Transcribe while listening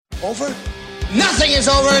Over? Nothing is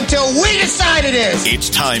over until we decide it is.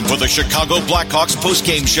 It's time for the Chicago Blackhawks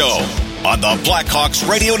postgame show on the Blackhawks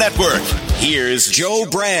Radio Network. Here's Joe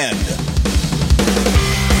Brand.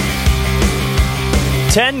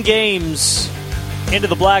 10 games into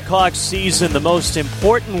the Blackhawks season. The most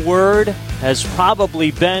important word has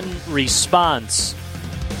probably been response.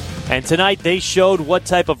 And tonight they showed what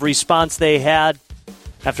type of response they had.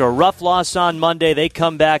 After a rough loss on Monday, they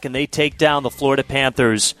come back and they take down the Florida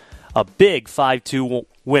Panthers. A big 5-2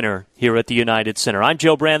 winner here at the United Center. I'm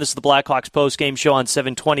Joe Brand. This is the Blackhawks postgame show on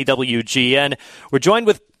 720 WGN. We're joined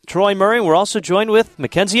with Troy Murray. We're also joined with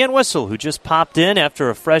Mackenzie Entwistle, who just popped in after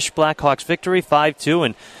a fresh Blackhawks victory, 5-2.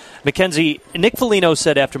 And Mackenzie, Nick Foligno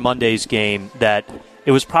said after Monday's game that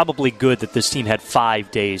it was probably good that this team had 5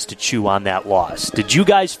 days to chew on that loss. Did you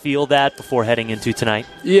guys feel that before heading into tonight?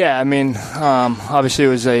 Yeah, I mean, obviously it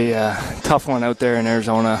was a tough one out there in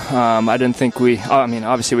Arizona. I didn't think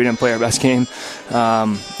obviously we didn't play our best game.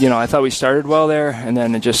 I thought we started well there, and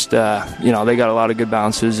then it just, they got a lot of good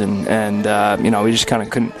bounces, and we just kind of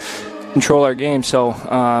couldn't control our game. So,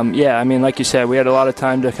 like you said, we had a lot of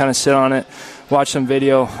time to kind of sit on it, watch some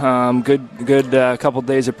video, good couple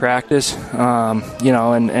days of practice,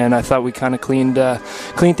 and I thought we kind of cleaned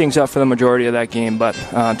things up for the majority of that game, but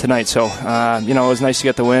tonight. So, it was nice to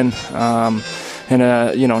get the win, and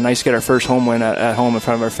nice to get our first home win at home in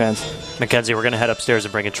front of our fans. Mackenzie, we're going to head upstairs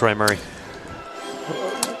and bring in Troy Murray.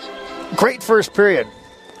 Great first period.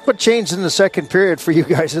 What changed in the second period for you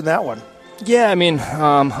guys in that one? Yeah, I mean,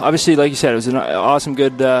 obviously, like you said, it was an awesome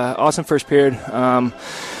first period.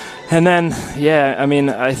 And then,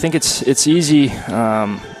 I think it's easy.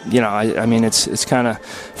 It's kind of,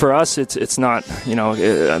 for us, it's not,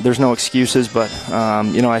 there's no excuses, but,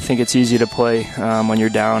 I think it's easy to play when you're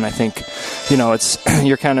down. I think,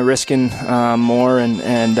 you're kind of risking more.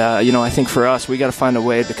 And I think for us, we got to find a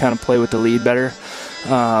way to kind of play with the lead better.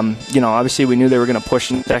 Obviously we knew they were going to push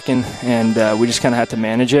in second, and we just kind of had to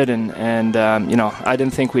manage it. And I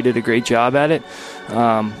didn't think we did a great job at it.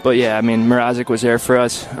 Mrazek was there for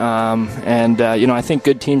us. I think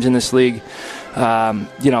good teams in this league,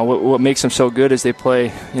 what makes them so good is they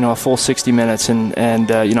play, a full 60 minutes.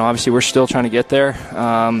 And obviously we're still trying to get there.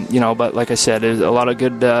 But like I said, there's a lot of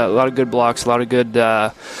good blocks, a lot of good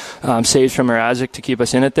saves from Mrazek to keep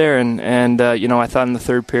us in it there. And I thought in the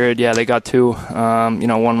third period, they got two.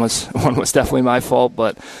 One was definitely my fault,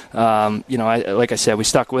 but like I said, we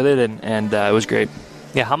stuck with it, and it was great.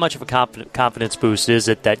 Yeah, how much of a confidence boost is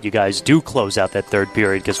it that you guys do close out that third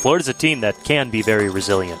period? Because Florida's a team that can be very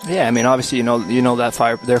resilient. Yeah, I mean, obviously, you know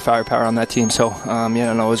that their firepower on that team. So,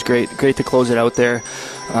 it was great to close it out there.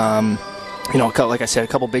 Like I said, a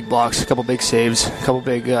couple big blocks, a couple big saves, a couple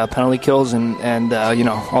big penalty kills, and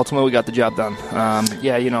ultimately we got the job done.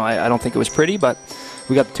 I don't think it was pretty, but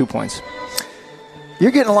we got the 2 points. You're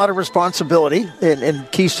getting a lot of responsibility in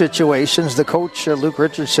key situations. The coach, Luke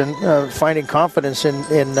Richardson, finding confidence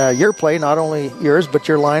in your play, not only yours, but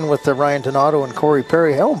your line with Ryan Donato and Corey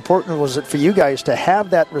Perry. How important was it for you guys to have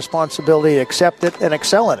that responsibility, accept it, and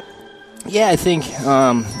excel in it? Yeah, I think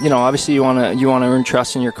obviously you want to earn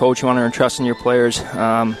trust in your coach, you want to earn trust in your players,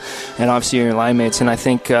 and obviously your line mates. And I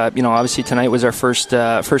think obviously tonight was our first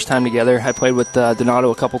time together. I played with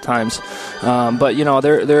Donato a couple times, but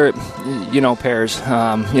they're pairs.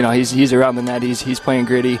 He's around the net. He's playing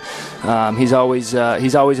gritty. He's always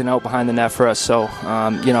an out behind the net for us. So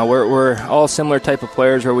we're all similar type of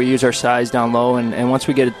players where we use our size down low, and once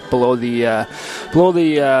we get it below their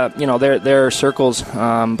circles,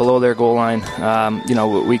 below their goal line,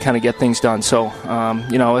 we kind of get things done. So,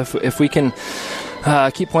 if we can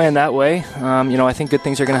keep playing that way, I think good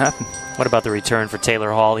things are going to happen. What about the return for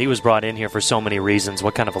Taylor Hall? He was brought in here for so many reasons.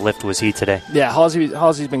 What kind of a lift was he today? Yeah,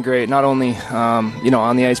 Halsey's been great. Not only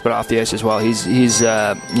on the ice, but off the ice as well. He's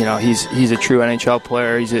a true NHL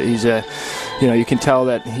player. He's a you can tell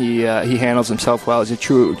that he handles himself well. He's a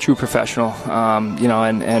true professional.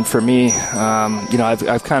 And for me,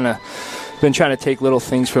 I've kind of been trying to take little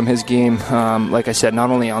things from his game, like I said, not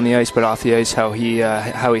only on the ice but off the ice, how he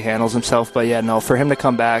handles himself. But for him to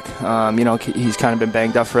come back, he's kind of been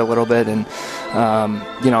banged up for a little bit, and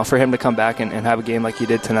for him to come back and have a game like he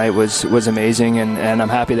did tonight was amazing, and I'm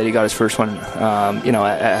happy that he got his first one,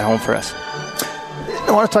 at home for us. I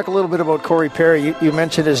want to talk a little bit about Corey Perry. You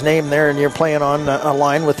mentioned his name there, and you're playing on a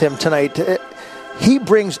line with him tonight. He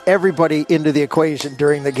brings everybody into the equation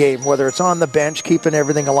during the game, whether it's on the bench, keeping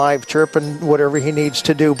everything alive, chirping, whatever he needs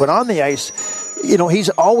to do. But on the ice, he's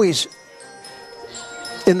always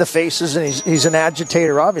in the faces, and he's an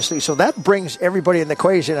agitator, obviously. So that brings everybody in the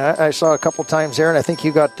equation. I saw a couple times there, and I think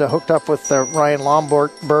you got hooked up with Ryan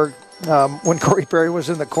Lomberg when Corey Perry was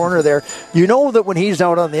in the corner there. You know that when he's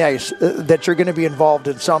out on the ice that you're going to be involved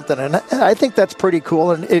in something, and I think that's pretty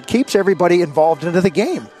cool, and it keeps everybody involved into the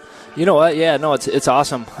game. You know what? Yeah, no, it's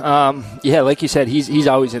awesome. Like you said, he's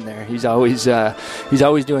always in there. He's always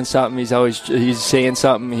doing something. He's saying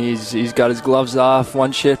something. He's got his gloves off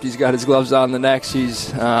one shift. He's got his gloves on the next.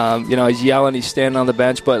 He's yelling. He's standing on the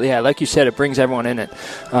bench. But yeah, like you said, it brings everyone in it.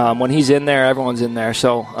 When he's in there, everyone's in there.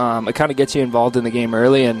 So it kind of gets you involved in the game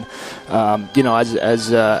early. And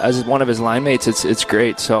as one of his line mates, it's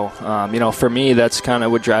great. So for me, that's kind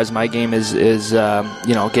of what drives my game is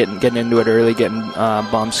getting into it early, getting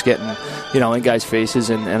bumps, getting in guys'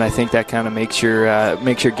 faces, and I think that kind of makes your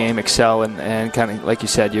game excel, and kind of like you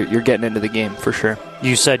said, you're getting into the game for sure.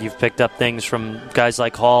 You said you've picked up things from guys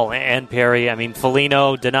like Hall and Perry. I mean,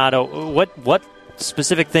 Foligno, Donato. What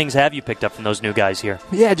specific things have you picked up from those new guys here?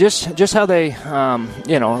 Yeah, just how they,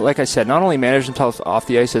 like I said, not only manage themselves off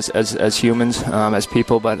the ice as humans, as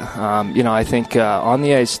people, but I think on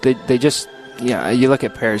the ice they just. Yeah, you look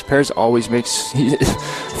at Pears. Pears always makes,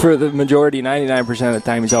 for the majority, 99% of the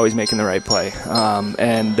time, he's always making the right play.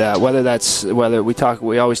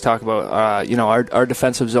 We always talk about our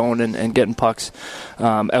defensive zone and getting pucks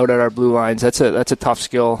out at our blue lines. That's a tough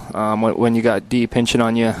skill when you got D pinching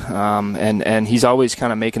on you, and he's always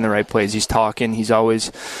kind of making the right plays. He's talking. He's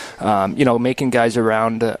always making guys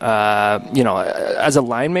around. As a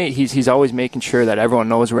line mate, he's always making sure that everyone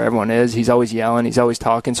knows where everyone is. He's always yelling. He's always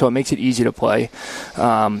talking. So it makes it easy to play. Like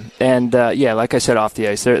I said, off the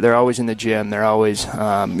ice, they're always in the gym. They're always,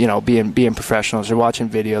 being professionals. They're watching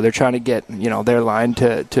video. They're trying to get, their line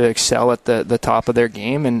to excel at the top of their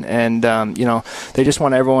game, and they just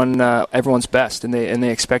want everyone's best, and they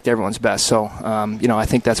expect everyone's best. So, I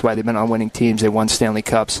think that's why they've been on winning teams. They won Stanley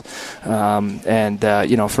Cups, for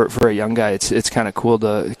a young guy, it's kind of cool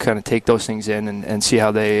to kind of take those things in and see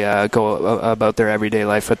how they go about their everyday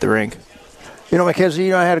life at the rink.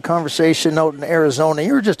 Mackenzie, I had a conversation out in Arizona.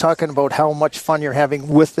 You were just talking about how much fun you're having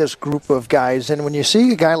with this group of guys. And when you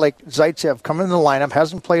see a guy like Zaitsev come in the lineup,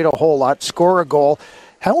 hasn't played a whole lot, score a goal,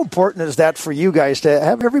 how important is that for you guys to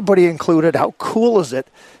have everybody included? How cool is it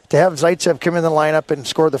to have Zaitsev come in the lineup and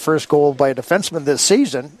score the first goal by a defenseman this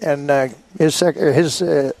season and his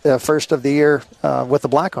first of the year with the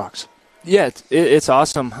Blackhawks? Yeah, it's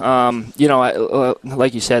awesome. Like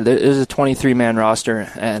you said, there's a 23-man roster,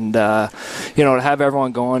 and to have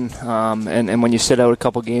everyone going, and when you sit out a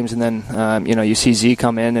couple games, and then you see Z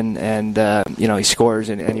come in and he scores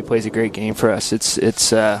and he plays a great game for us.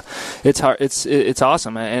 It's hard. It's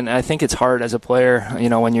awesome, and I think it's hard as a player.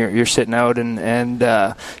 When you're sitting out and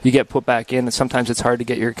you get put back in, and sometimes it's hard to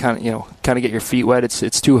get your kind of get your feet wet.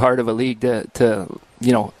 It's too hard of a league to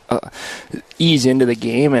ease into the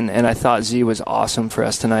game, and I thought Z was awesome for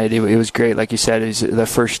us tonight. It was great, like you said. He's the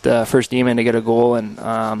first D-man to get a goal, and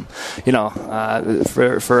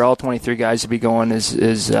for all 23 guys to be going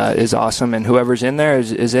is awesome. And whoever's in there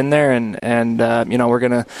is in there, and we're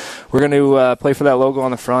gonna play for that logo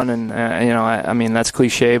on the front. And I mean that's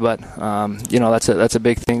cliche, but that's a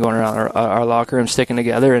big thing going around our locker room, sticking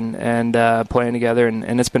together and playing together,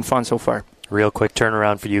 and it's been fun so far. Real quick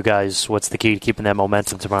turnaround for you guys. What's the key to keeping that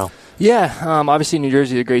momentum tomorrow? Yeah, obviously New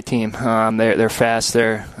Jersey is a great team. They're fast.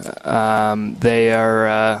 They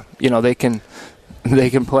are.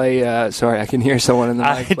 They can play. Sorry, I can hear someone in the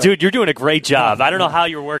mic. Dude, you're doing a great job. I don't know how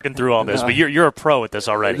you're working through all this, but you're a pro at this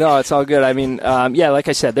already. No, it's all good. I mean, like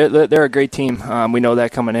I said, they're a great team. We know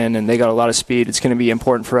that coming in, and they got a lot of speed. It's going to be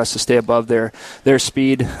important for us to stay above their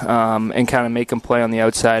speed and kind of make them play on the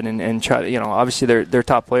outside and try. Obviously their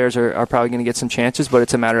top players are probably going to get some chances, but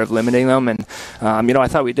it's a matter of limiting them. And I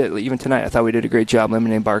thought we did even tonight. I thought we did a great job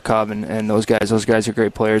limiting Barkov and those guys. Those guys are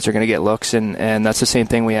great players. They're going to get looks, and that's the same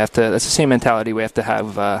thing we have to. That's the same mentality we have to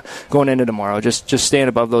have going into tomorrow. Just staying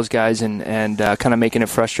above those guys and kind of making it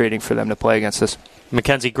frustrating for them to play against us.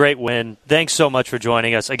 Mackenzie, great win. Thanks so much for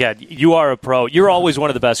joining us. Again, you are a pro. You're always one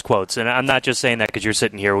of the best quotes, and I'm not just saying that because you're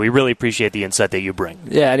sitting here. We really appreciate the insight that you bring.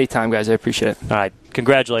 Yeah, anytime, guys. I appreciate it. All right.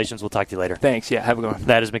 Congratulations. We'll talk to you later. Thanks. Yeah, have a good one.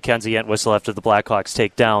 That is Mackenzie Entwistle after the Blackhawks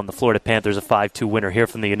take down the Florida Panthers, a 5-2 winner here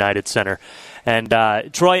from the United Center. And,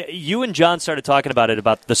 Troy, you and John started talking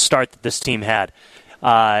about the start that this team had.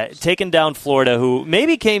 Taking down Florida, who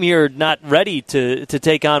maybe came here not ready to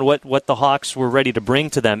take on what the Hawks were ready to bring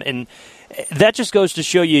to them. And that just goes to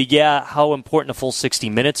show you, how important a full 60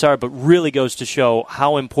 minutes are, but really goes to show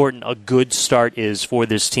how important a good start is for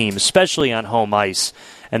this team, especially on home ice.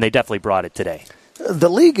 And they definitely brought it today. The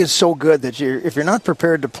league is so good that if you're not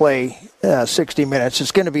prepared to play 60 minutes,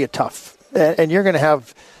 it's going to be a tough. And you're going to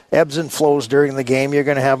have ebbs and flows during the game. You're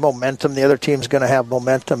going to have momentum. The other team's going to have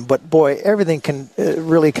momentum. But, boy, everything can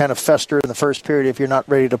really kind of fester in the first period if you're not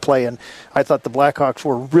ready to play. And I thought the Blackhawks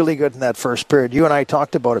were really good in that first period. You and I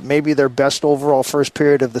talked about it. Maybe their best overall first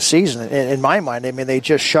period of the season. In my mind, I mean, they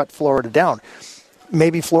just shut Florida down.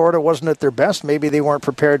 Maybe Florida wasn't at their best. Maybe they weren't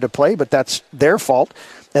prepared to play, but that's their fault.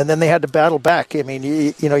 And then they had to battle back. I mean,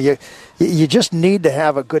 you just need to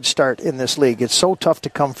have a good start in this league. It's so tough to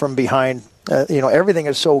come from behind. Everything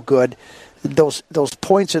is so good. Those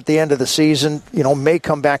points at the end of the season, may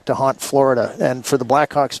come back to haunt Florida. And for the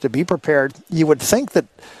Blackhawks to be prepared, you would think that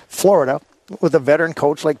Florida, with a veteran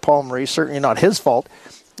coach like Paul Maurice, certainly not his fault,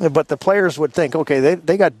 but the players would think, okay,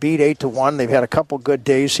 they got beat 8-1. They've had a couple good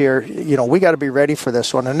days here. We got to be ready for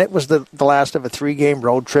this one. And it was the last of a 3-game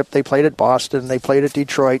road trip. They played at Boston. They played at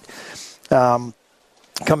Detroit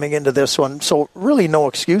coming into this one. So really no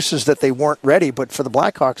excuses that they weren't ready. But for the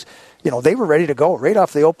Blackhawks, they were ready to go. Right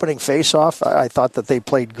off the opening faceoff, I thought that they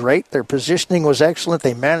played great. Their positioning was excellent.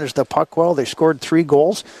 They managed the puck well. They scored 3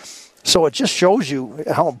 goals. So it just shows you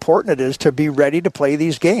how important it is to be ready to play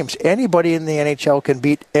these games. Anybody in the NHL can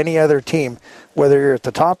beat any other team, whether you're at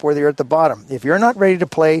the top, whether you're at the bottom. If you're not ready to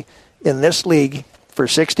play in this league for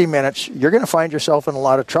 60 minutes, you're going to find yourself in a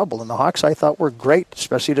lot of trouble. And the Hawks, I thought, were great,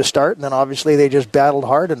 especially to start. And then obviously they just battled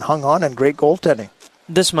hard and hung on, and great goaltending.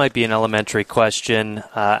 This might be an elementary question.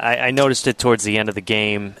 I noticed it towards the end of the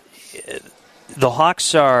game. The Hawks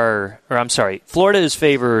Florida is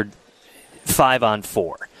favored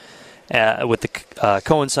 5-on-4. With the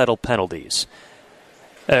coincidental penalties.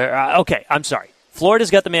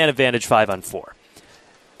 Florida's got the man advantage 5-on-4.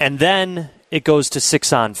 And then it goes to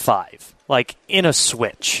 6-on-5, like in a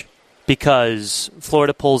switch, because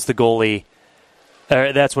Florida pulls the goalie.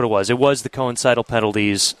 That's what it was. It was the coincidental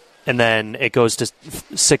penalties, and then it goes to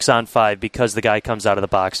 6-on-5 because the guy comes out of the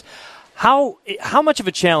box. How much of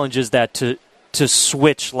a challenge is that to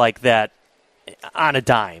switch like that on a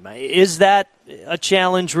dime? Is that a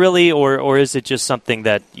challenge, really, or is it just something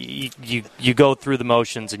that you go through the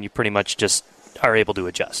motions and you pretty much just are able to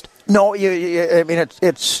adjust? No,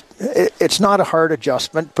 it's not a hard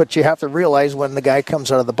adjustment, but you have to realize when the guy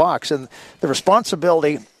comes out of the box. And the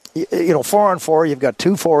responsibility, 4-on-4, you've got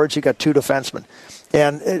 2 forwards, you've got 2 defensemen.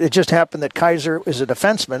 And it just happened that Kaiser is a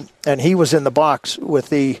defenseman, and he was in the box with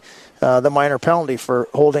the minor penalty for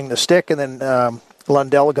holding the stick, and then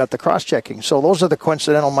Lundell got the cross-checking. So those are the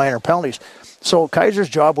coincidental minor penalties. So Kaiser's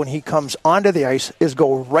job when he comes onto the ice is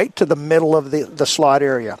go right to the middle of the slot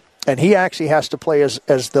area. And he actually has to play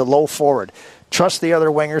as the low forward. Trust the other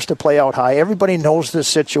wingers to play out high. Everybody knows this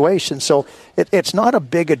situation. So it's not a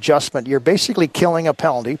big adjustment. You're basically killing a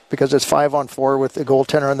penalty because it's 5-on-4 with the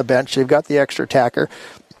goaltender on the bench. You've got the extra attacker.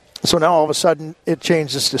 So now all of a sudden it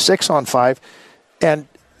changes to 6-on-5. And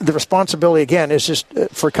the responsibility, again, is just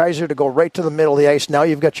for Kaiser to go right to the middle of the ice. Now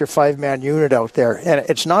you've got your 5-man unit out there. And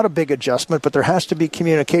it's not a big adjustment, but there has to be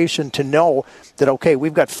communication to know that, okay,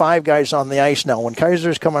 we've got 5 guys on the ice now. When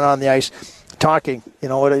Kaiser's coming on the ice talking,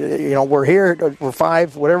 we're here, we're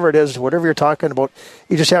 5, whatever it is, whatever you're talking about,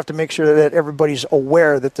 you just have to make sure that everybody's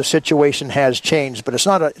aware that the situation has changed. But it's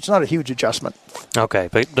not a huge adjustment. Okay,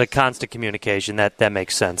 but the constant communication, that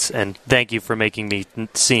makes sense. And thank you for making me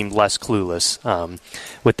seem less clueless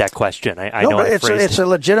with that question. I know it's a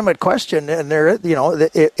legitimate question, and there,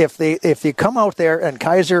 if you come out there and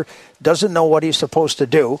Kaiser doesn't know what he's supposed to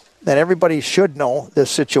do, then everybody should know this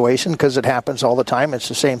situation because it happens all the time. It's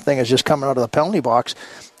the same thing as just coming out of the penalty box.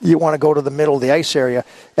 You want to go to the middle of the ice area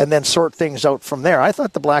and then sort things out from there. I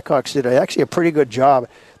thought the Blackhawks did actually a pretty good job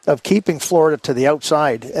of keeping Florida to the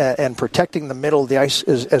outside and protecting the middle of the ice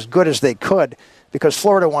as good as they could, because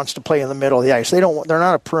Florida wants to play in the middle of the ice. They're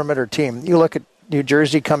not a perimeter team. You look at New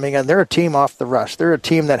Jersey coming in, they're a team off the rush. They're a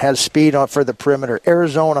team that has speed for the perimeter.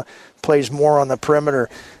 Arizona plays more on the perimeter.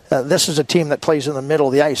 This is a team that plays in the middle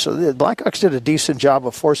of the ice. So the Blackhawks did a decent job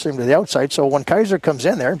of forcing him to the outside. So when Kaiser comes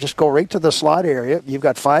in there, just go right to the slot area. You've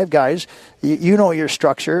got 5 guys. You know your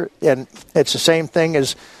structure, and it's the same thing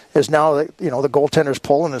as now. The goaltender's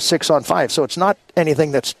pulling a 6-on-5. So it's not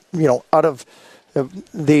anything that's out of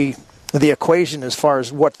the equation as far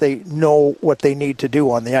as what they know what they need to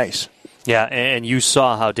do on the ice. Yeah, and you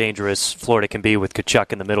saw how dangerous Florida can be with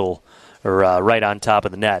Tkachuk in the middle, or right on top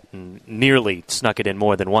of the net, and nearly snuck it in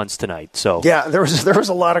more than once tonight. So yeah, there was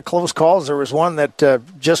a lot of close calls. There was one that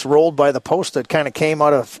just rolled by the post that kind of came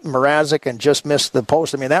out of Mrazek and just missed the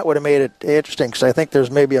post. I mean, that would have made it interesting, because I think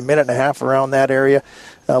there's maybe a minute and a half around that area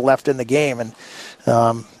left in the game, and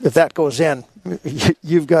if that goes in,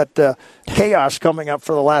 you've got chaos coming up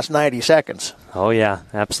for the last 90 seconds. Oh yeah,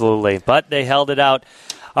 absolutely. But they held it out.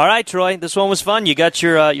 All right, Troy, this one was fun. You got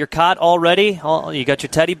your cot all ready. You got your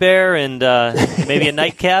teddy bear and maybe a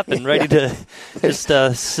nightcap and ready to just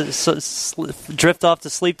drift off to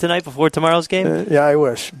sleep tonight before tomorrow's game? Yeah, I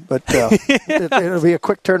wish. But it'll be a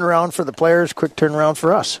quick turnaround for the players, quick turnaround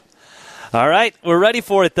for us. All right, we're ready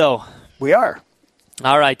for it, though. We are.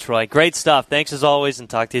 All right, Troy. Great stuff. Thanks as always, and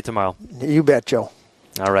talk to you tomorrow. You bet, Joe.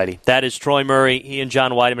 All righty. That is Troy Murray. He and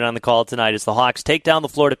John Weideman on the call tonight as the Hawks take down the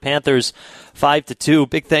Florida Panthers 5-2.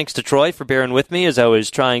 Big thanks to Troy for bearing with me as I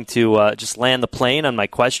was trying to just land the plane on my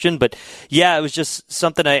question. But, yeah, it was just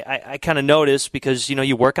something I kind of noticed because,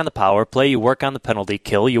 you work on the power play, you work on the penalty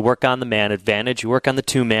kill, you work on the man advantage, you work on the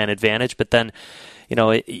two-man advantage, but then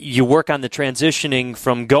you work on the transitioning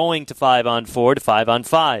from going to 5-on-4 to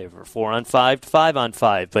 5-on-5 or 4-on-5 to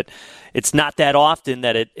 5-on-5. But it's not that often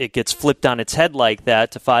that it gets flipped on its head like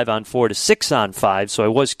that to 5-on-4 to 6-on-5. So I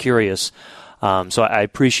was curious. So I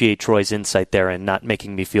appreciate Troy's insight there and not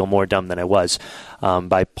making me feel more dumb than I was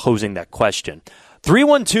by posing that question.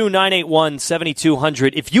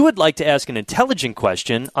 312-981-7200. If you would like to ask an intelligent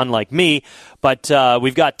question, unlike me, but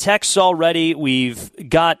we've got texts already. We've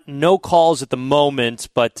got no calls at the moment,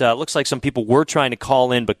 but looks like some people were trying to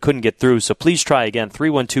call in but couldn't get through. So please try again,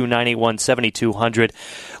 312-981-7200.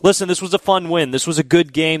 Listen, this was a fun win. This was a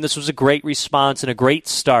good game. This was a great response and a great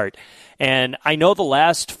start. And I know the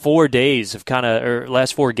last 4 days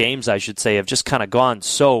last 4 games, I should say, have just kind of gone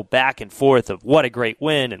so back and forth of what a great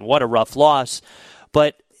win and what a rough loss.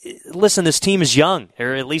 But listen, this team is young,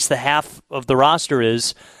 or at least the half of the roster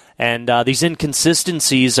is, and these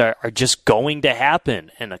inconsistencies are just going to happen.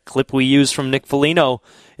 And a clip we used from Nick Foligno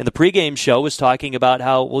in the pregame show was talking about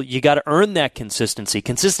how, well, you got to earn that consistency.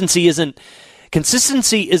 Consistency isn't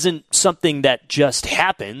something that just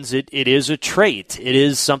happens. It is a trait. It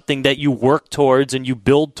is something that you work towards and you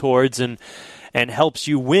build towards and helps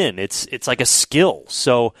you win. It's like a skill.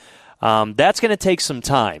 So that's going to take some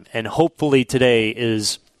time, and hopefully today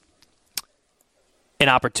is an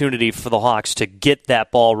opportunity for the Hawks to get that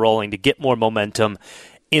ball rolling, to get more momentum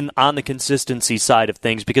on the consistency side of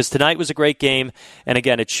things, because tonight was a great game, and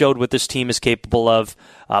again, it showed what this team is capable of.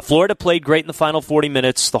 Florida played great in the final 40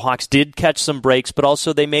 minutes. The Hawks did catch some breaks, but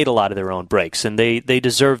also they made a lot of their own breaks, and they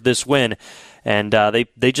deserved this win, and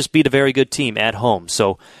they just beat a very good team at home.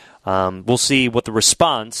 So we'll see what the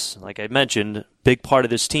response, like I mentioned, big part of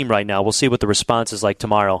this team right now. We'll see what the response is like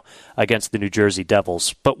tomorrow against the New Jersey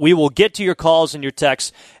Devils. But we will get to your calls and your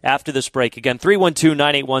texts after this break. Again,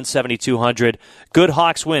 312-981-7200. Good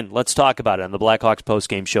Hawks win. Let's talk about it on the Blackhawks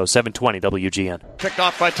postgame show, 720 WGN. Picked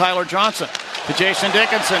off by Tyler Johnson to Jason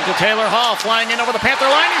Dickinson to Taylor Hall, flying in over the Panther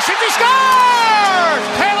line. He shoots, he scores!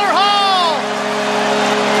 Taylor Hall!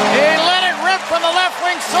 He let it rip from the left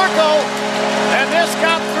wing circle, and this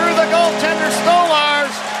got through the goaltender Stolars.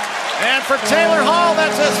 And for Taylor Hall,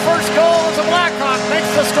 that's his first goal as a Blackhawk.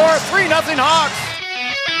 Makes the score 3-0 Hawks.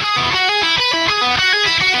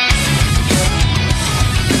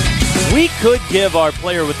 We could give our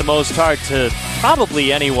player with the most heart to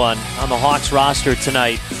probably anyone on the Hawks roster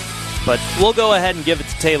tonight, but we'll go ahead and give it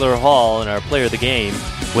to Taylor Hall, and our player of the game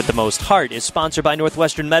with the most heart is sponsored by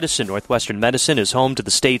Northwestern Medicine. Northwestern Medicine is home to the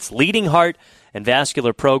state's leading heart and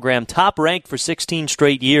vascular program, top ranked for 16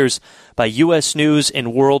 straight years by U.S. News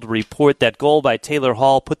and World Report. That goal by Taylor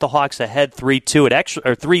Hall put the Hawks ahead 3-2. It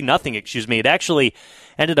actually 3-0. Excuse me. It actually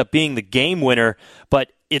ended up being the game winner,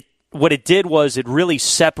 but what it did was it really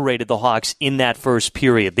separated the Hawks in that first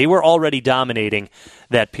period. They were already dominating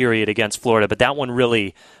that period against Florida, but that one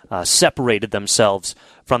really separated themselves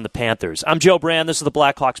from the Panthers. I'm Joe Brand. This is the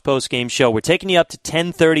Blackhawks postgame show. We're taking you up to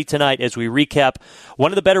 10:30 tonight as we recap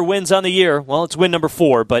one of the better wins on the year. Well, it's win number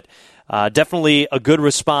 4, but definitely a good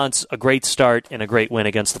response, a great start, and a great win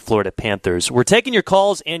against the Florida Panthers. We're taking your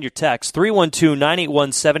calls and your texts,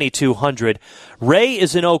 312-981-7200. Ray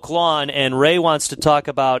is in Oak Lawn, and Ray wants to talk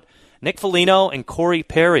about Nick Foligno and Corey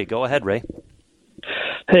Perry. Go ahead, Ray.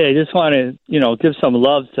 Hey, I just want to, give some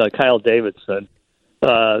love to Kyle Davidson.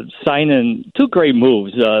 Signing 2 great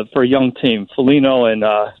moves for a young team. Foligno and,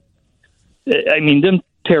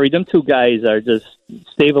 Perry, them 2 guys are just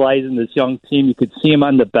stabilizing this young team. You could see them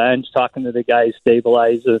on the bench talking to the guys,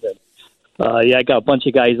 stabilizing. And, I got a bunch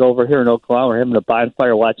of guys over here in Oklahoma. We're having a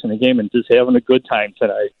bonfire watching the game and just having a good time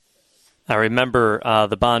tonight. I remember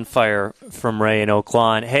the bonfire from Ray in Oak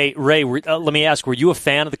Lawn. Hey, Ray, let me ask, were you a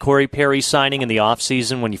fan of the Corey Perry signing in the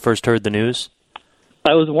offseason when you first heard the news?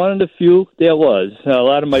 I was one of the few that was. A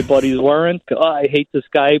lot of my buddies weren't. I hate this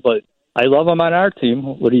guy, but I love him on our team.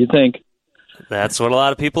 What do you think? That's what a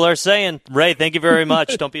lot of people are saying. Ray, thank you very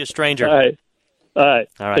much. Don't be a stranger. All right.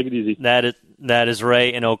 Take it easy. That is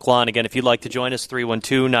Ray in Oak Lawn. Again, if you'd like to join us,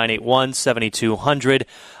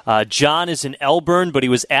 312-981-7200. John is in Elburn, but he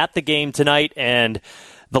was at the game tonight, and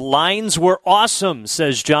the lines were awesome,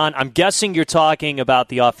 says John. I'm guessing you're talking about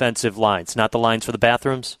the offensive lines, not the lines for the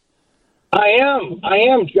bathrooms? I am,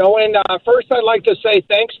 Joe. And first I'd like to say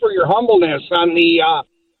thanks for your humbleness on the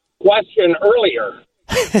question earlier.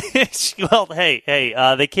 Well, hey,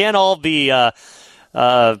 they can't all be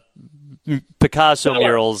Picasso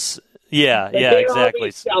murals. Yeah,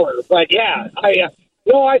 exactly. Stellar, but yeah, I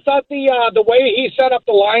thought the way he set up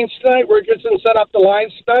the lines tonight, Richardson set up the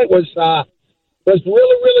lines tonight, was really,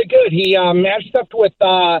 really good. He matched up with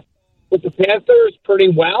the Panthers pretty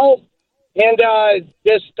well, and that's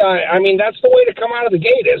the way to come out of the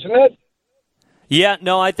gate, isn't it? Yeah,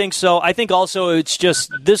 no, I think so. I think also it's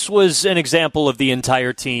just this was an example of the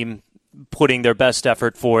entire team putting their best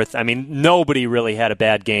effort forth. I mean, nobody really had a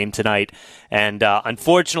bad game tonight, and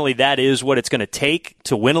unfortunately that is what it's going to take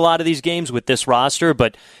to win a lot of these games with this roster,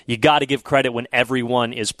 but you got to give credit when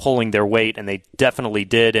everyone is pulling their weight, and they definitely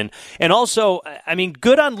did. And also, I mean,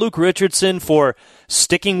 good on Luke Richardson for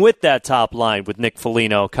sticking with that top line with Nick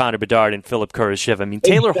Foligno, Connor Bedard, and Philip Kurashev. I mean,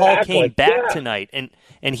 Taylor Hall came back tonight, and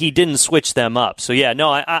he didn't switch them up. So, yeah,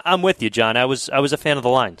 no, I'm with you, John. I was a fan of the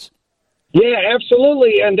lines. Yeah,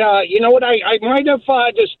 absolutely. And you know what? I might have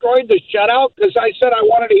destroyed the shutout because I said I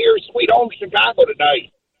wanted to hear Sweet Home Chicago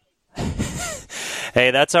tonight.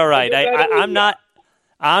 Hey, that's all right. I'm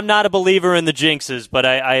not a believer in the jinxes, but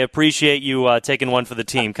I appreciate you taking one for the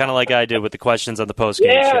team, kind of like I did with the questions on the postgame show.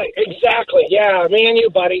 Yeah, exactly. Yeah, me and you,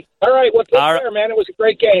 buddy. All right, well, take care, man. It was a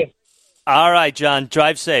great game. All right, John.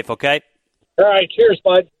 Drive safe, okay? All right, cheers,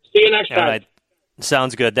 bud. See you next time. All right.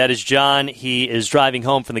 Sounds good. That is John. He is driving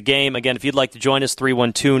home from the game. Again, if you'd like to join us,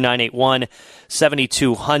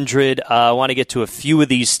 312-981-7200. I want to get to a few of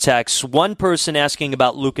these texts. One person asking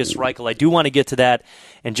about Lucas Reichel. I do want to get to that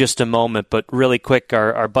in just a moment, but really quick,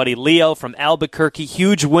 our buddy Leo from Albuquerque.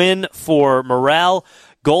 Huge win for morale.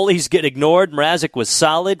 Goalies get ignored. Mrazek was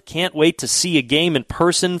solid. Can't wait to see a game in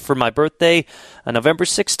person for my birthday on November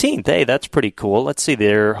 16th. Hey, that's pretty cool. Let's see.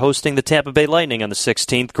 They're hosting the Tampa Bay Lightning on the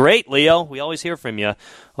 16th. Great, Leo. We always hear from you.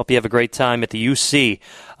 Hope you have a great time at the UC.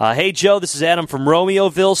 Hey, Joe, this is Adam from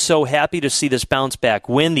Romeoville. So happy to see this bounce-back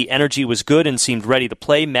win. The energy was good and seemed ready to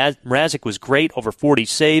play. Mrazek was great, over 40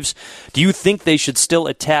 saves. Do you think they should still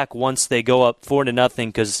attack once they go up 4-0?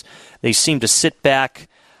 Because they seem to sit back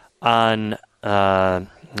on... a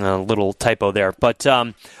little typo there. But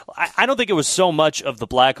I don't think it was so much of the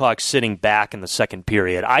Blackhawks sitting back in the second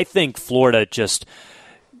period. I think Florida just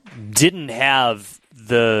didn't have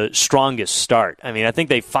the strongest start. I mean, I think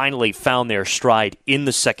they finally found their stride in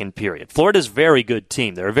the second period. Florida's a very good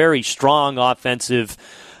team. They're a very strong, offensive,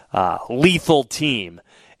 lethal team.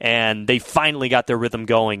 And they finally got their rhythm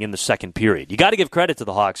going in the second period. You got to give credit to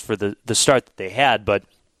the Hawks for the start that they had, but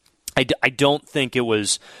I don't think it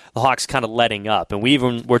was the Hawks kind of letting up. And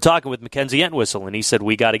we're talking with Mackenzie Entwistle, and he said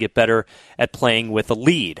we got to get better at playing with a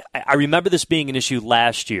lead. I remember this being an issue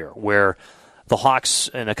last year where the Hawks,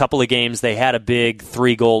 in a couple of games, they had a big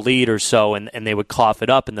 3-goal lead or so, and they would cough it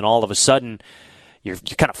up, and then all of a sudden you're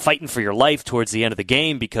kind of fighting for your life towards the end of the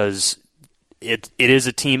game because it is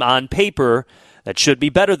a team on paper that should be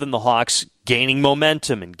better than the Hawks, gaining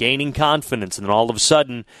momentum and gaining confidence, and then all of a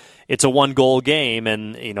sudden it's a 1-goal game,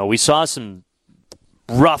 and we saw some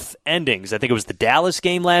rough endings. I think it was the Dallas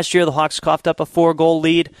game last year. The Hawks coughed up a 4-goal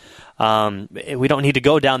lead. We don't need to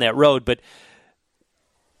go down that road, but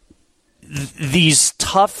these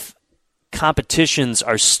tough competitions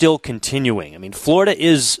are still continuing. I mean, Florida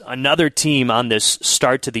is another team on this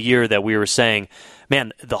start to the year that we were saying,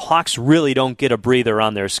 man, the Hawks really don't get a breather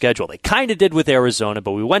on their schedule. They kind of did with Arizona,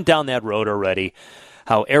 but we went down that road already,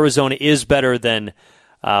 how Arizona is better than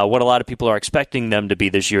what a lot of people are expecting them to be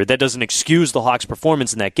this year. That doesn't excuse the Hawks'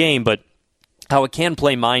 performance in that game, but how it can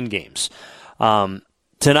play mind games.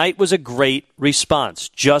 Tonight was a great response,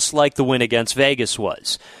 just like the win against Vegas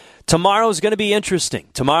was. Tomorrow's going to be interesting.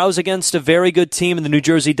 Tomorrow's against a very good team in the New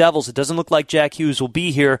Jersey Devils. It doesn't look like Jack Hughes will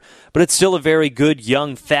be here, but it's still a very good,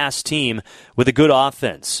 young, fast team with a good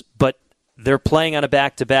offense. But they're playing on a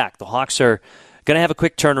back-to-back. The Hawks are going to have a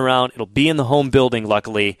quick turnaround. It'll be in the home building,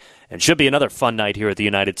 luckily, and should be another fun night here at the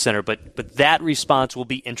United Center. But that response will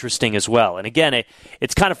be interesting as well. And again,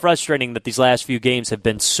 it's kind of frustrating that these last few games have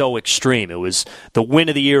been so extreme. It was the win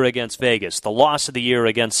of the year against Vegas, the loss of the year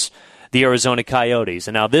against the Arizona Coyotes,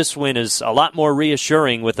 and now this win is a lot more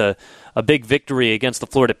reassuring with a big victory against the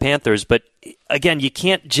Florida Panthers. But again, you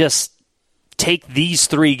can't just take these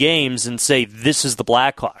 3 games and say this is the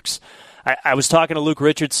Blackhawks. I was talking to Luke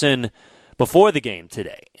Richardson before the game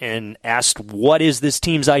today and asked, what is this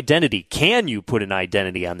team's identity? Can you put an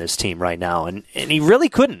identity on this team right now? And he really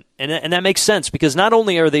couldn't. And that makes sense because not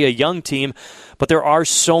only are they a young team, but there are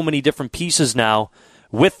so many different pieces now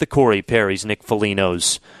with the Corey Perrys, Nick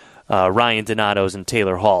Folignos, Ryan Donatos, and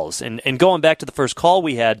Taylor Halls. And going back to the first call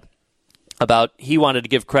we had about he wanted to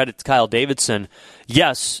give credit to Kyle Davidson,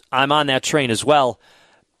 yes, I'm on that train as well.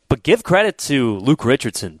 But give credit to Luke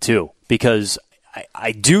Richardson, too, because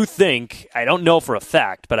I do think, I don't know for a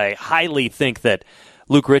fact, but I highly think that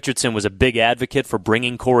Luke Richardson was a big advocate for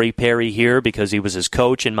bringing Corey Perry here because he was his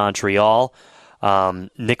coach in Montreal.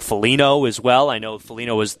 Nick Foligno as well. I know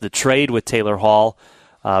Foligno was the trade with Taylor Hall,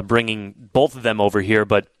 bringing both of them over here,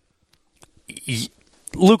 but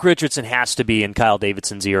Luke Richardson has to be in Kyle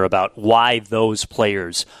Davidson's ear about why those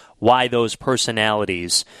players, why those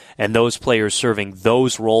personalities, and those players serving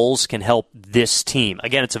those roles can help this team.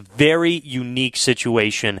 Again, it's a very unique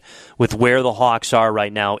situation with where the Hawks are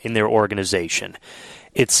right now in their organization.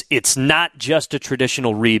 It's not just a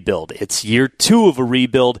traditional rebuild. It's year 2 of a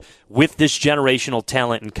rebuild with this generational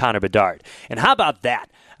talent in Connor Bedard. And how about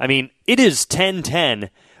that? I mean, it is 10-10.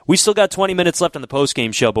 We still got 20 minutes left on the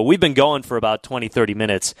postgame show, but we've been going for about 20, 30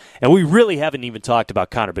 minutes, and we really haven't even talked about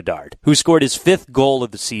Connor Bedard, who scored his 5th goal of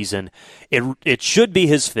the season. It should be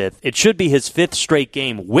his 5th. It should be his 5th straight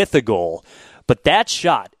game with a goal. But that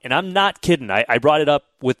shot, and I'm not kidding, I brought it up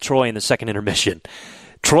with Troy in the second intermission.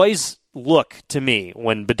 Troy's look to me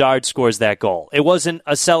when Bedard scores that goal, it wasn't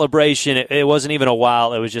a celebration. It wasn't even a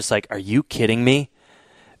wow. It was just like, are you kidding me?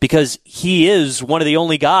 Because he is one of the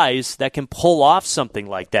only guys that can pull off something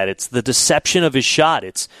like that. It's the deception of his shot.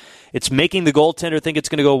 It's making the goaltender think it's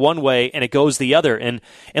going to go one way and it goes the other. And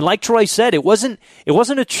like Troy said, it wasn't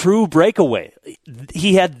a true breakaway.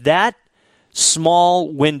 He had that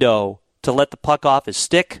small window to let the puck off his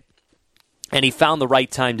stick, and he found the right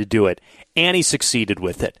time to do it, and he succeeded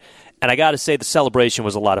with it. And I got to say, the celebration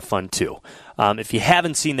was a lot of fun, too. If you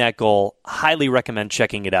haven't seen that goal, highly recommend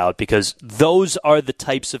checking it out because those are the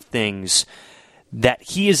types of things that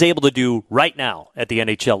he is able to do right now at the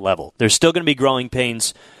NHL level. There's still going to be growing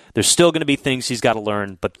pains. There's still going to be things he's got to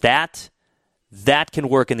learn, but that can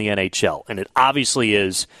work in the NHL, and it obviously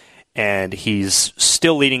is. And he's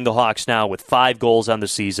still leading the Hawks now with 5 goals on the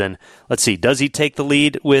season. Let's see, does he take the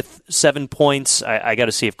lead with 7 points? I got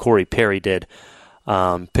to see if Corey Perry did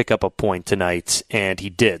pick up a point tonight, and he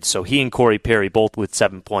did. So he and Corey Perry both with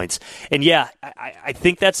 7 points. And yeah, I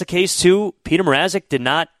think that's the case too. Peter Mrazek did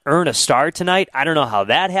not earn a star tonight. I don't know how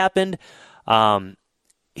that happened.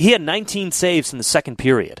 He had 19 saves in the second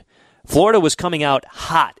period. Florida was coming out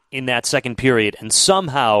hot in that second period, and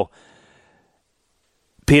somehow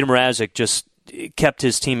Peter Mrazek just kept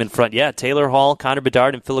his team in front. Yeah, Taylor Hall, Connor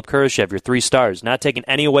Bedard, and Philip Kurashev, your 3 stars. Not taking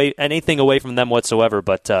anything away from them whatsoever,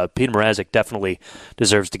 but Peter Mrazek definitely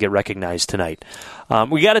deserves to get recognized tonight.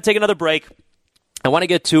 We got to take another break. I want to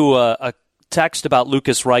get to a text about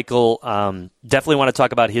Lukas Reichel. Definitely want to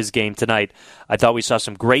talk about his game tonight. I thought we saw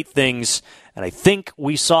some great things, and I think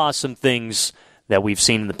we saw some things that we've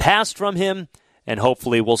seen in the past from him, and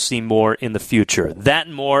hopefully we'll see more in the future. That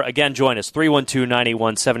and more. Again, join us,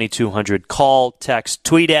 312-981-7200. Call, text,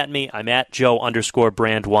 tweet at me. I'm at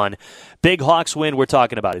Joe_Brand1. Big Hawks win. We're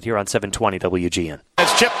talking about it here on 720 WGN.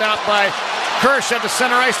 It's chipped out by Kurashev to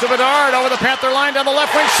center ice to Bedard. Over the Panther line down the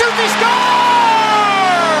left wing. Shoots, he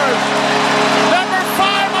scores! Number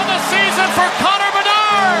 5 on the season for Connor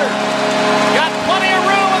Bedard. Got plenty of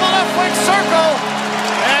room in the left wing circle.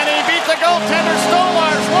 And he beat the goaltender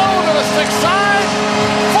Stolarz low to the 6th side.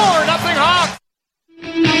 4-0 Hawks.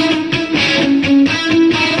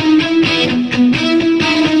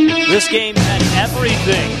 This game had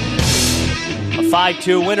everything. A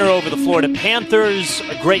 5-2 winner over the Florida Panthers,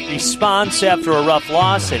 a great response after a rough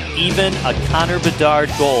loss, and even a Connor Bedard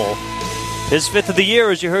goal. His 5th of the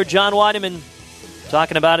year, as you heard John Weideman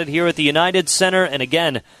talking about it here at the United Center. And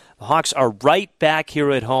again, the Hawks are right back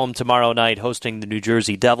here at home tomorrow night hosting the New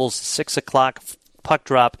Jersey Devils. 6 o'clock puck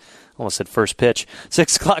drop. Almost said first pitch.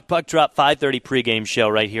 6 o'clock puck drop, 5:30 pregame show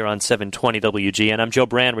right here on 720 WGN. I'm Joe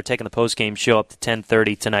Brand. We're taking the postgame show up to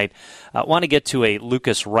 10:30 tonight. I want to get to a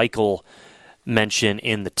Lukas Reichel mention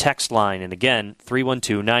in the text line. And again,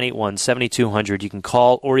 312-981-7200. You can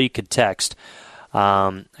call or you could text.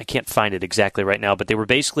 I can't find it exactly right now, but they were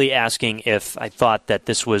basically asking if I thought that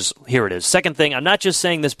this was, here it is. Second thing, I'm not just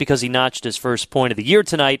saying this because he notched his first point of the year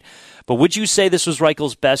tonight, but would you say this was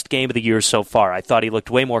Reichel's best game of the year so far? I thought he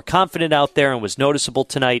looked way more confident out there and was noticeable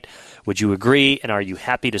tonight. Would you agree? And are you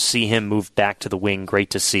happy to see him move back to the wing? Great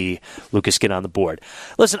to see Lukas get on the board.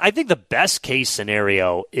 Listen, I think the best case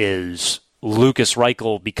scenario is Lukas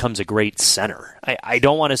Reichel becomes a great center. I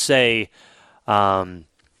don't want to say, I'm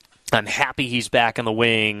happy he's back on the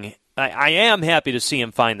wing. I am happy to see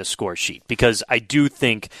him find the score sheet because I do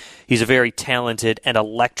think he's a very talented and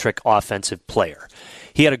electric offensive player.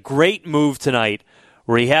 He had a great move tonight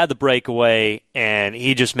where he had the breakaway and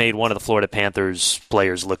he just made one of the Florida Panthers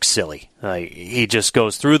players look silly. He just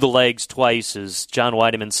goes through the legs twice, as John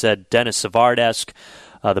Weideman said, Dennis Savard-esque,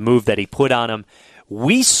 the move that he put on him.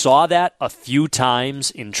 We saw that a few times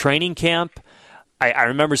in training camp. I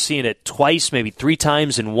remember seeing it twice, maybe 3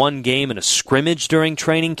 times in one game in a scrimmage during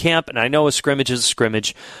training camp, and I know a scrimmage is a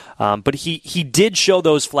scrimmage, but he did show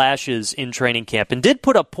those flashes in training camp and did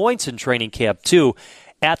put up points in training camp too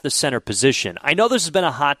at the center position. I know this has been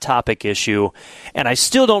a hot topic issue, and I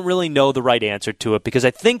still don't really know the right answer to it because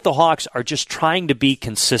I think the Hawks are just trying to be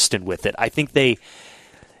consistent with it. I think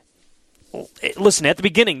listen, at the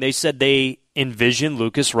beginning they said they envision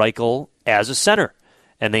Lukas Reichel as a center.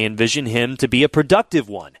 And they envision him to be a productive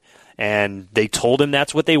one. And they told him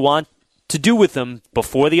that's what they want to do with him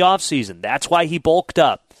before the offseason. That's why he bulked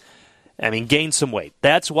up. Gained some weight.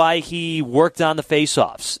 That's why he worked on the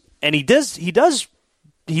faceoffs. And he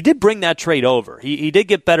did bring that trait over. He did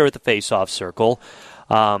get better at the faceoff circle.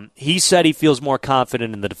 He said he feels more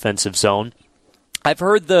confident in the defensive zone. I've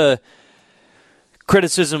heard the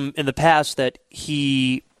criticism in the past that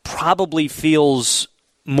he probably feels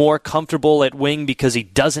more comfortable at wing because he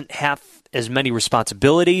doesn't have as many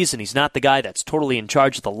responsibilities and he's not the guy that's totally in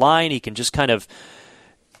charge of the line. He can just kind of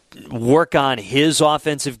work on his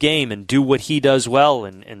offensive game and do what he does well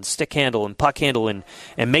and stick handle and puck handle and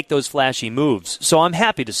make those flashy moves. So I'm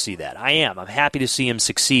happy to see that. I am. I'm happy to see him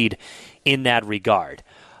succeed in that regard.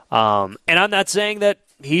 And I'm not saying that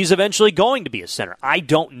he's eventually going to be a center. I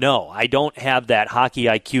don't know. I don't have that hockey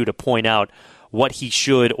IQ to point out what he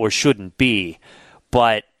should or shouldn't be.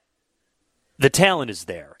 But the talent is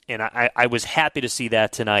there, and I was happy to see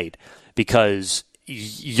that tonight because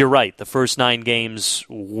you're right. The first 9 games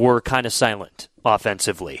were kind of silent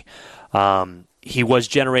offensively. He was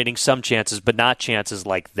generating some chances, but not chances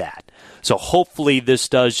like that. So hopefully this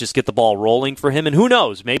does just get the ball rolling for him, and who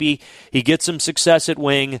knows, maybe he gets some success at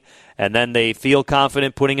wing, and then they feel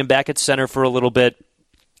confident putting him back at center for a little bit.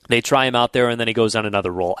 They try him out there, and then he goes on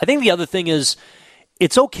another role. I think the other thing is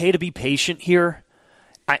it's okay to be patient here.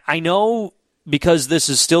 I know because this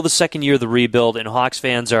is still the second year of the rebuild and Hawks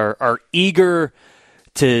fans are eager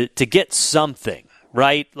to get something,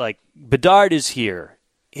 right? Like Bedard is here.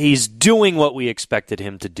 He's doing what we expected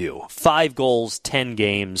him to do. 5 goals, 10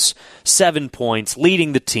 games, 7 points,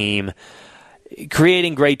 leading the team,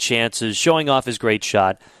 creating great chances, showing off his great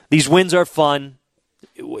shot. These wins are fun.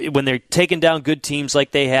 When they're taking down good teams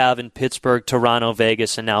like they have in Pittsburgh, Toronto,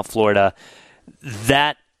 Vegas, and now Florida,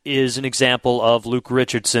 that is an example of Luke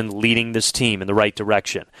Richardson leading this team in the right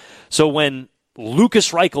direction. So when Lukas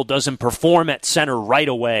Reichel doesn't perform at center right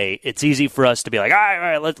away, it's easy for us to be like, all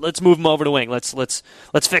right, let's move him over to wing. Let's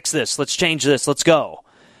fix this. Let's change this. Let's go.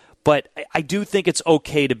 But I do think it's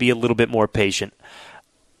okay to be a little bit more patient.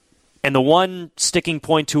 And the one sticking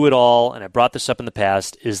point to it all, and I brought this up in the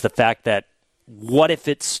past, is the fact that what if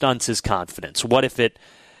it stunts his confidence? What if it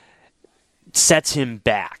sets him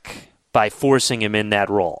back by forcing him in that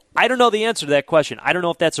role? I don't know the answer to that question. I don't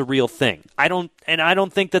know if that's a real thing. I don't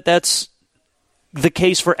think that that's the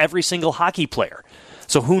case for every single hockey player.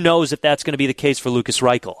 So who knows if that's going to be the case for Lukas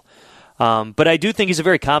Reichel. But I do think he's a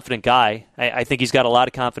very confident guy. I think he's got a lot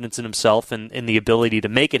of confidence in himself and in the ability to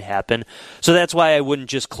make it happen. So that's why I wouldn't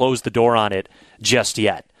just close the door on it just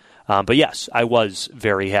yet. But yes, I was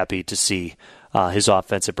very happy to see his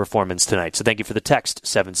offensive performance tonight. So thank you for the text,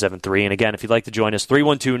 773. And again, if you'd like to join us,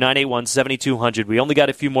 312-981-7200. We only got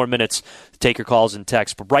a few more minutes to take your calls and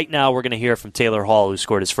texts. But right now we're going to hear from Taylor Hall, who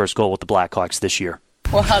scored his first goal with the Blackhawks this year.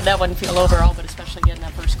 Well, how'd that one feel overall, but especially getting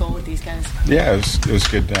that first goal with these guys? Yeah, it was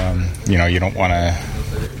good. You don't want to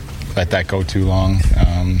let that go too long.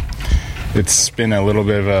 It's been a little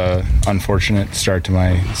bit of a unfortunate start to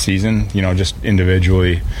my season, just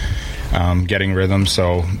individually getting rhythm.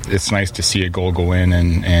 So it's nice to see a goal go in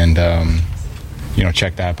and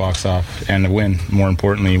check that box off. And the win, more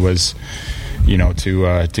importantly, was to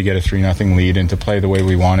get a 3-0 lead and to play the way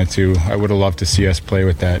we wanted to. I would have loved to see us play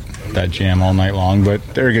with that jam all night long, but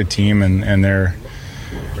they're a good team and they're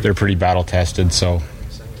pretty battle tested. So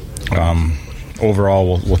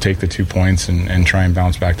overall, we'll take the 2 points and try and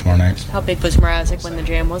bounce back tomorrow night. How big was Mrazek when the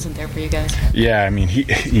jam wasn't there for you guys? Yeah, I mean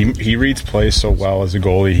he reads plays so well as a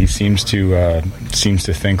goalie. He seems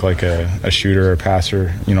to think like a shooter or a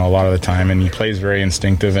passer, a lot of the time, and he plays very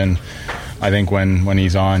instinctive. And I think when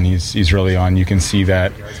he's on, he's really on. You can see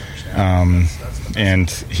that and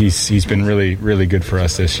he's been really, really good for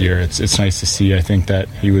us this year. It's nice to see. I think that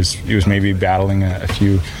he was maybe battling a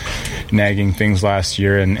few nagging things last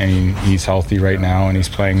year, and he's healthy right now, and he's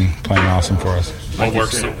playing awesome for us. What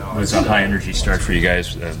works? It was a high energy start for you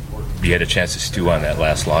guys. You had a chance to stew on that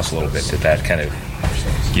last loss a little bit. Did that kind of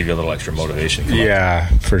give you a little extra motivation? Yeah,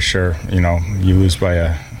 for sure. You lose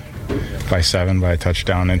by 7 by a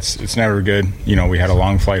touchdown. It's never good. We had a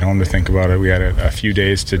long flight home to think about it. We had a few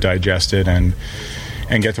days to digest it and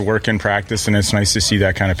get to work in practice, and it's nice to see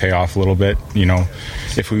that kind of pay off a little bit.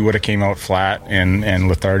 If we would have came out flat and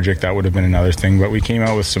lethargic, that would have been another thing. But we came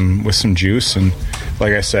out with some juice, and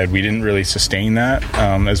like I said, we didn't really sustain that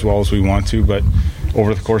as well as we want to. But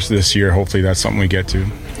over the course of this year, hopefully that's something we get to.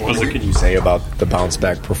 What can you say about the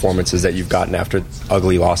bounce-back performances that you've gotten after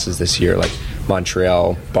ugly losses this year, like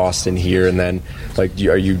Montreal, Boston here, and then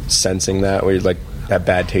are you sensing that, where you're that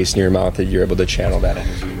bad taste in your mouth, that you're able to channel that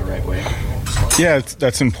energy in the right way? Yeah,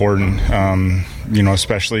 that's important,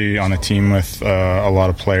 especially on a team with a lot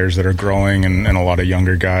of players that are growing and a lot of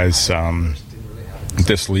younger guys.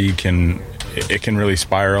 This league can really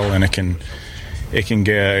spiral, and it can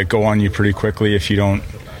go on you pretty quickly if you don't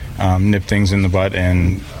nip things in the butt,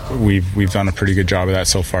 and we've done a pretty good job of that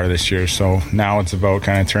so far this year. So now it's about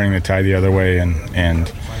kind of turning the tide the other way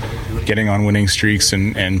and getting on winning streaks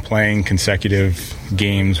and playing consecutive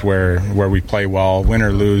games where we play well. Win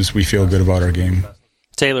or lose, we feel good about our game.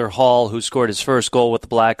 Taylor Hall, who scored his first goal with the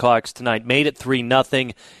Blackhawks tonight, made it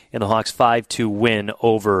 3-0 in the Hawks' 5-2 win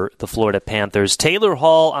over the Florida Panthers. Taylor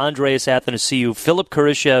Hall, Andreas Athanasiou, Philip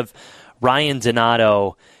Kurashev, Ryan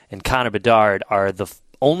Donato, and Connor Bedard are the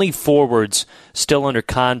only forwards still under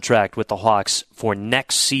contract with the Hawks for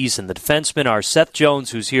next season. The defensemen are Seth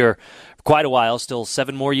Jones, who's here for quite a while, still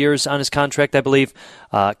 7 more years on his contract, I believe.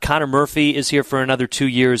 Connor Murphy is here for another 2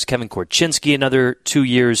 years, Kevin Korchinski another 2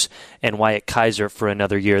 years, and Wyatt Kaiser for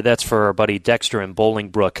another year. That's for our buddy Dexter in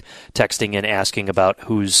Bolingbrook texting in asking about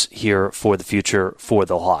who's here for the future for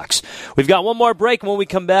the Hawks. We've got one more break, and when we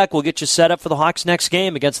come back, we'll get you set up for the Hawks' next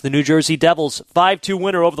game against the New Jersey Devils. 5-2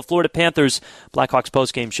 winner over the Florida Panthers. Blackhawks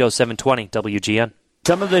postgame show 720 WGN.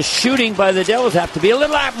 Some of the shooting by the Devils have to be a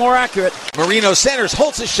little more accurate. Marino centers,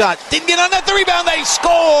 holds a shot, didn't get on that, the rebound, they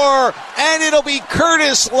score! And it'll be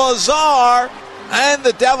Curtis Lazar, and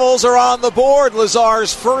the Devils are on the board.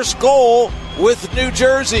 Lazar's first goal with New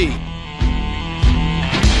Jersey.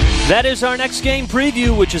 That is our next game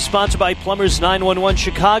preview, which is sponsored by Plumbers 911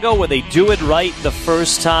 Chicago, where they do it right the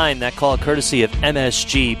first time. That call courtesy of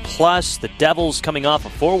MSG Plus. The Devils coming off a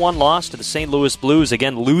 4-1 loss to the St. Louis Blues.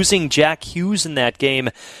 Again, losing Jack Hughes in that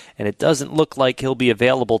game, and it doesn't look like he'll be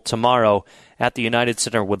available tomorrow at the United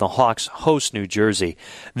Center when the Hawks host New Jersey.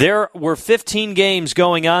 There were 15 games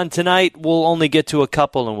going on tonight. We'll only get to a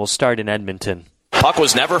couple, and we'll start in Edmonton. Puck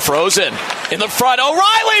was never frozen. In the front,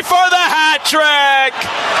 O'Reilly for the hat trick!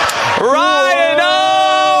 Ryan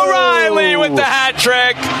O'Reilly with the hat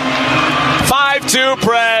trick! 5-2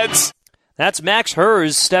 Preds. That's Max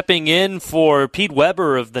Hers stepping in for Pete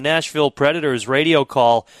Weber of the Nashville Predators radio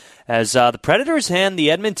call as the Predators hand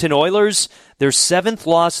the Edmonton Oilers their 7th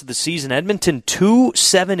loss of the season. Edmonton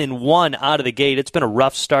 2-7-1 out of the gate. It's been a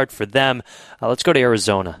rough start for them. Let's go to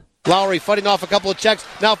Arizona. Lowry fighting off a couple of checks.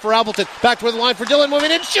 Now for Appleton. Back toward the line for Dillon.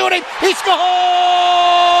 Moving in, shooting. He scored!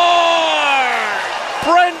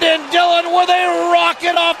 Brendan Dillon with a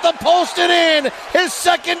rocket off the post and in. His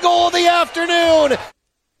second goal of the afternoon.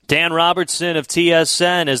 Dan Robertson of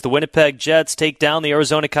TSN as the Winnipeg Jets take down the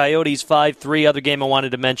Arizona Coyotes 5-3. Other game I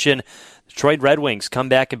wanted to mention, Detroit Red Wings come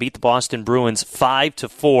back and beat the Boston Bruins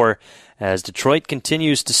 5-4. As Detroit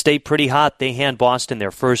continues to stay pretty hot, they hand Boston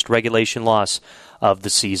their first regulation loss of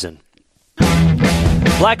the season.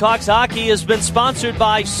 Blackhawks hockey has been sponsored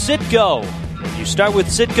by Citgo. If you start with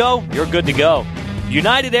Citgo, you're good to go.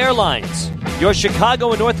 United Airlines, your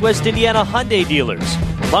Chicago and Northwest Indiana Hyundai dealers.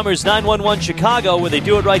 Plumbers 911 Chicago, where they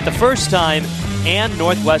do it right the first time, and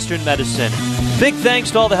Northwestern Medicine. Big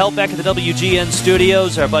thanks to all the help back at the WGN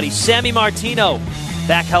studios. Our buddy Sammy Martino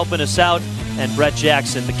back helping us out, and Brett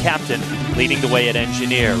Jackson, the captain, leading the way at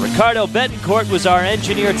engineer. Ricardo Betancourt was our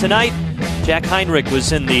engineer tonight. Jack Heinrich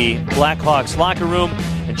was in the Blackhawks locker room.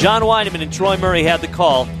 And John Weideman and Troy Murray had the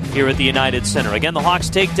call here at the United Center. Again, the Hawks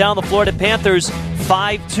take down the Florida Panthers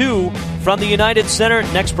 5-2 from the United Center.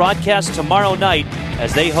 Next broadcast tomorrow night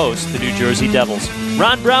as they host the New Jersey Devils.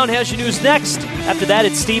 Ron Brown has your news next. After that,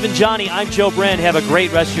 it's Steve and Johnny. I'm Joe Brand. Have a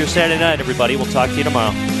great rest of your Saturday night, everybody. We'll talk to you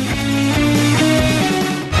tomorrow.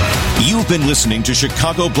 You've been listening to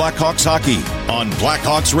Chicago Blackhawks hockey on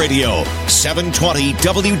Blackhawks Radio, 720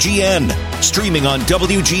 WGN. Streaming on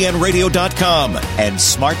WGNradio.com and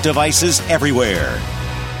smart devices everywhere.